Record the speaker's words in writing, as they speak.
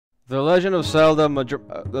The Legend of Zelda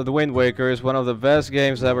The Wind Waker is one of the best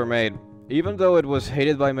games ever made. Even though it was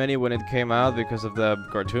hated by many when it came out because of the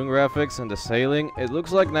cartoon graphics and the sailing, it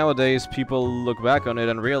looks like nowadays people look back on it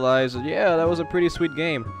and realize, yeah, that was a pretty sweet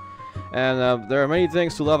game. And there are many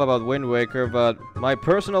things to love about Wind Waker, but my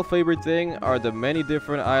personal favorite thing are the many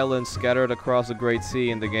different islands scattered across the Great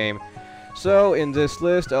Sea in the game. So, in this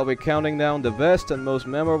list, I'll be counting down the best and most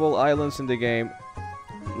memorable islands in the game.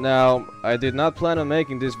 Now, I did not plan on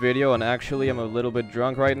making this video, and actually I'm a little bit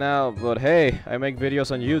drunk right now, but hey, I make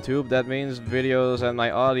videos on YouTube. That means videos and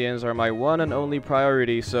my audience are my one and only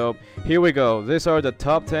priority, so here we go. These are the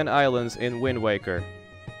top 10 islands in Wind Waker.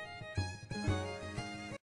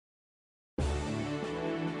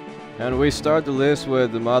 And we start the list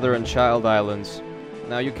with the Mother and Child Islands.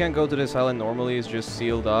 Now, you can't go to this island normally, it's just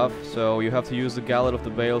sealed off, so you have to use the Galley of the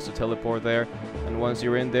Bales to teleport there. And once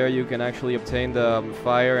you're in there, you can actually obtain the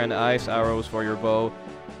fire and ice arrows for your bow.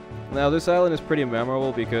 Now, this island is pretty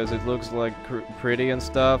memorable because it looks like pretty and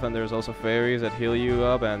stuff, and there's also fairies that heal you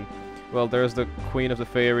up, and well, there's the Queen of the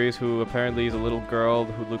Fairies, who apparently is a little girl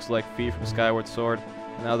who looks like Fi from Skyward Sword.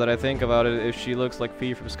 Now that I think about it, if she looks like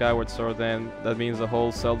Fi from Skyward Sword, then that means the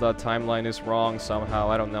whole Zelda timeline is wrong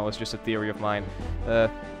somehow. I don't know, it's just a theory of mine.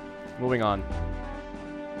 Moving on.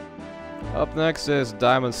 Up next is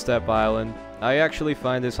Diamond Step Island. I actually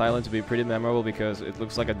find this island to be pretty memorable because it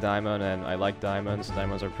looks like a diamond, and I like diamonds.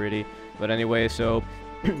 Diamonds are pretty. But anyway, so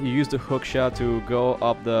you use the hook shot to go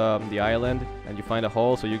up the island, and you find a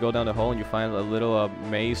hole. So you go down the hole and you find a little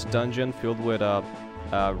maze dungeon filled with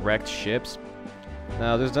wrecked ships.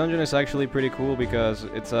 Now, this dungeon is actually pretty cool because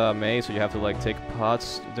it's a maze, so you have to like take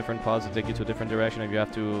different pods to take you to a different direction, and you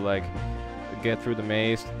have to like get through the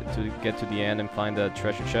maze to get to the end and find the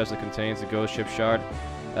treasure chest that contains the ghost ship shard.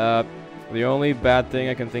 The only bad thing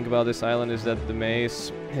I can think about this island is that the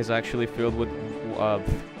maze is actually filled with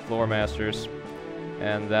floor masters,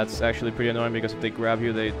 and that's actually pretty annoying because if they grab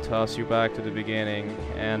you, they toss you back to the beginning.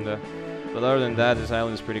 And but other than that, this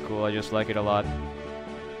island is pretty cool. I just like it a lot.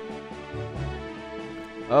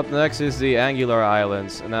 Up next is the Angular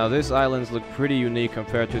Islands. Now, these islands look pretty unique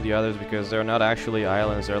compared to the others because they're not actually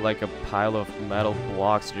islands. They're like a pile of metal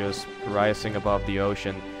blocks just rising above the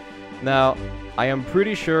ocean. Now, I am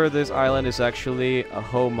pretty sure this island is actually a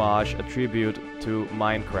homage, a tribute to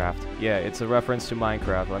Minecraft. Yeah, it's a reference to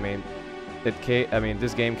Minecraft. I mean,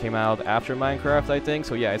 this game came out after Minecraft, I think,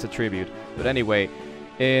 so yeah, it's a tribute. But anyway,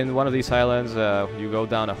 in one of these islands, you go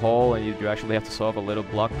down a hole and you actually have to solve a little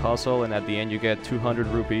block puzzle, and at the end you get 200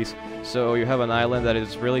 rupees. So you have an island that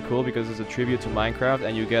is really cool because it's a tribute to Minecraft,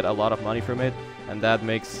 and you get a lot of money from it, and that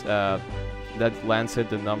makes that lands it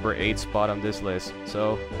the number 8 spot on this list.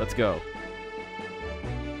 So let's go.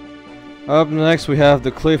 Up next we have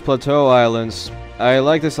the Cliff Plateau Islands. I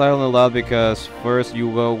like this island a lot because first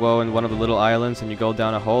you go in one of the little islands and you go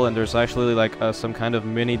down a hole, and there's actually like some kind of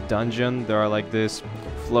mini dungeon. There are like this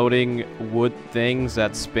floating wood things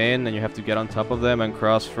that spin, and you have to get on top of them and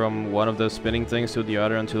cross from one of the spinning things to the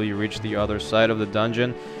other until you reach the other side of the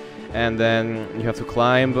dungeon. And then you have to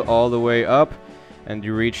climb all the way up, and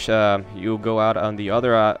you reach you go out on the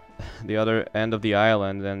other end of the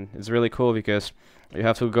island, and it's really cool because you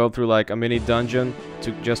have to go through like a mini dungeon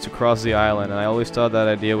just to cross the island. And I always thought that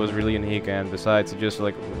idea was really unique, and besides, it just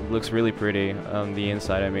like looks really pretty on the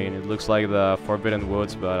inside. I mean, it looks like the Forbidden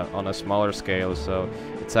Woods but on a smaller scale, so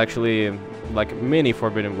it's actually like mini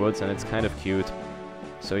Forbidden Woods, and it's kind of cute.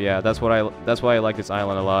 So yeah, that's why I like this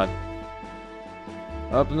island a lot.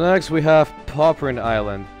 Up next we have Paw Print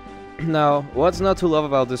Island. Now, what's not to love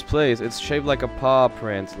about this place? It's shaped like a paw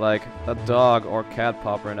print, like a dog or cat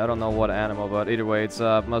paw print. I don't know what animal, but either way, it's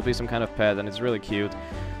must be some kind of pet, and it's really cute.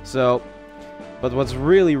 So, but what's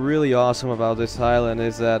really awesome about this island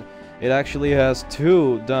is that it actually has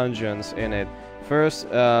 2 dungeons in it. First,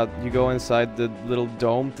 you go inside the little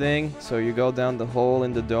dome thing, so you go down the hole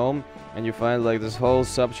in the dome, and you find like this whole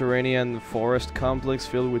subterranean forest complex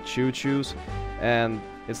filled with choo-choos, and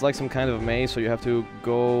it's like some kind of maze, so you have to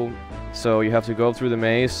go through the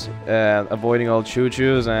maze, avoiding all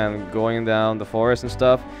choo-choos and going down the forest and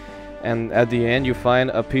stuff. And at the end you find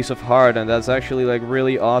a piece of heart, and that's actually like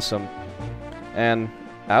really awesome. And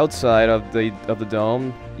outside of the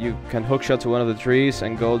dome, you can hookshot to one of the trees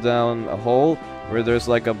and go down a hole where there's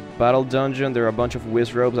like a battle dungeon. There are a bunch of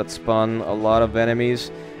whiz ropes that spawn a lot of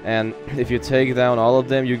enemies, and if you take down all of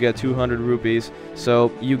them, you get 200 rupees.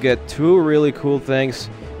 So you get 2 really cool things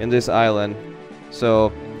in this island. So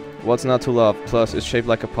what's not to love? Plus, it's shaped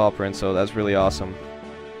like a paw print, so that's really awesome.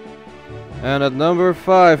 And at number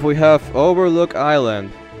 5 we have Overlook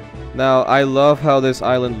Island. Now, I love how this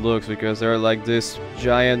island looks because there are like these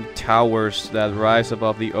giant towers that rise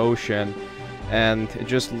above the ocean, and it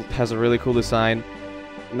just has a really cool design.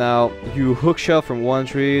 Now, you hookshot from one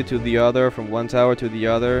tree to the other, from one tower to the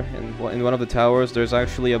other, and in one of the towers there's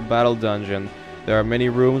actually a battle dungeon. There are many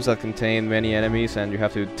rooms that contain many enemies, and you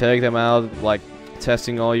have to take them out, like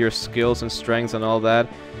testing all your skills and strengths and all that.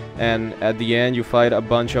 And at the end you fight a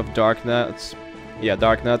bunch of dark nuts. Yeah,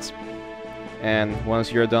 dark nuts. And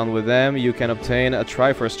once you're done with them, you can obtain a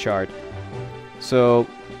Triforce chart. So,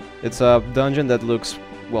 it's a dungeon that looks,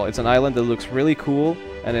 well, it's an island that looks really cool,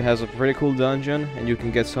 and it has a pretty cool dungeon, and you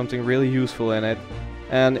can get something really useful in it.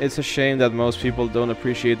 And it's a shame that most people don't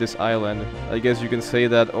appreciate this island. I guess you can say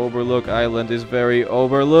that Overlook Island is very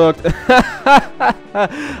overlooked.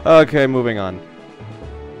 Okay, moving on.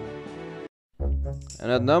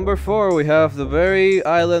 And at number 4 we have the very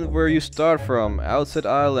island where you start from, Outset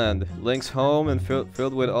Island. Link's home and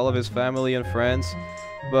filled with all of his family and friends.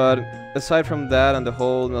 But aside from that and the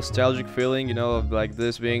whole nostalgic feeling, you know, of like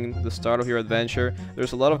this being the start of your adventure,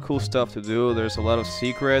 there's a lot of cool stuff to do. There's a lot of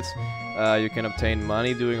secrets. You can obtain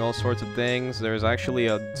money doing all sorts of things. There's actually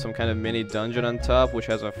some kind of mini dungeon on top, which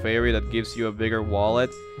has a fairy that gives you a bigger wallet.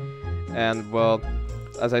 And, well,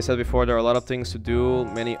 as I said before, there are a lot of things to do,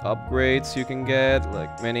 many upgrades you can get,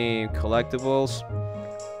 like many collectibles.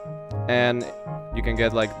 And you can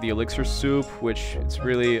get like the elixir soup, which it's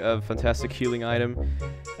really a fantastic healing item.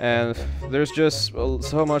 And there's just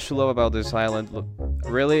so much to love about this island. Look,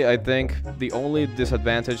 really, I think the only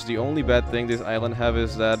disadvantage, the only bad thing this island have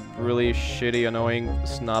is that really shitty, annoying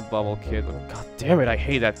snot bubble kid. God damn it, I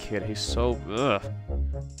hate that kid. He's so ugh.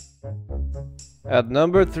 At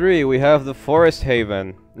number 3 we have the Forest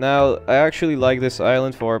Haven. Now, I actually like this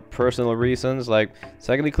island for personal reasons. Like,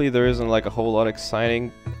 technically there isn't like a whole lot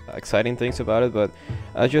exciting things about it, but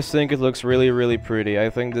I just think it looks really pretty. I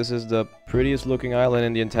think this is the prettiest looking island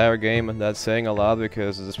in the entire game, and that's saying a lot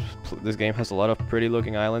because this game has a lot of pretty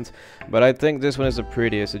looking islands. But I think this one is the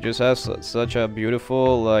prettiest. It just has such a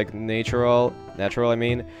beautiful, like, natural I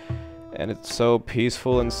mean, and it's so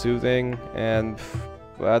peaceful and soothing, and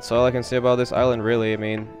that's all I can say about this island, really. I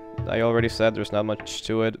mean, I already said there's not much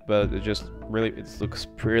to it, but it just really, it looks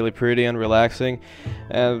really pretty and relaxing,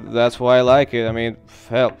 and that's why I like it. I mean,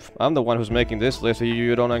 hell, I'm the one who's making this list. If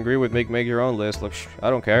you don't agree with me, make your own list. Look,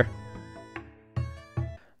 I don't care.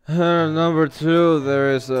 Number 2,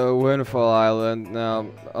 there is Windfall Island. Now,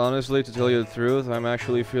 honestly, to tell you the truth, I'm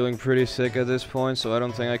actually feeling pretty sick at this point, so I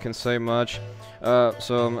don't think I can say much.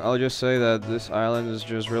 So I'll just say that this island is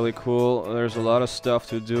just really cool. There's a lot of stuff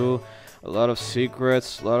to do, a lot of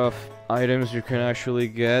secrets, a lot of items you can actually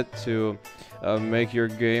get to make your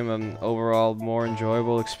game an overall more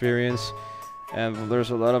enjoyable experience. And there's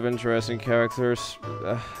a lot of interesting characters.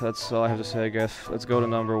 That's all I have to say, I guess. Let's go to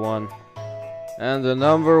number 1. And the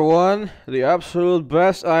number 1, the absolute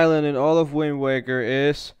best island in all of Wind Waker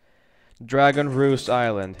is Dragon Roost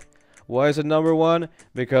Island. Why is it number 1?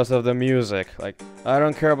 Because of the music. Like, I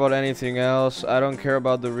don't care about anything else. I don't care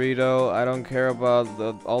about the Dorito. I don't care about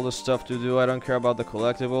all the stuff to do. I don't care about the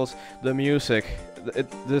collectibles. The music.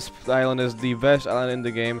 This island is the best island in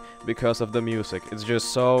the game because of the music. It's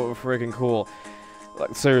just so freaking cool.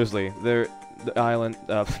 Like, seriously, the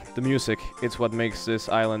music, it's what makes this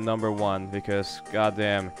island number 1, because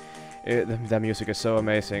goddamn, the music is so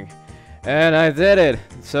amazing. And I did it!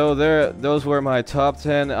 So those were my top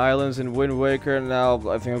 10 islands in Wind Waker. Now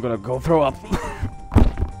I think I'm gonna go throw up.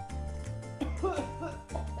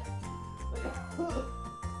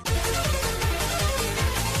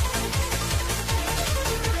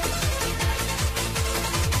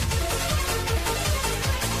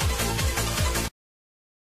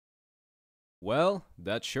 Well,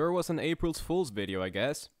 that sure was an April's Fool's video, I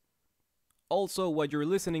guess. Also, what you're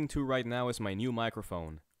listening to right now is my new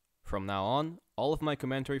microphone. From now on, all of my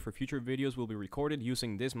commentary for future videos will be recorded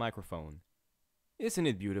using this microphone. Isn't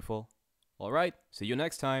it beautiful? Alright, see you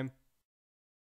next time.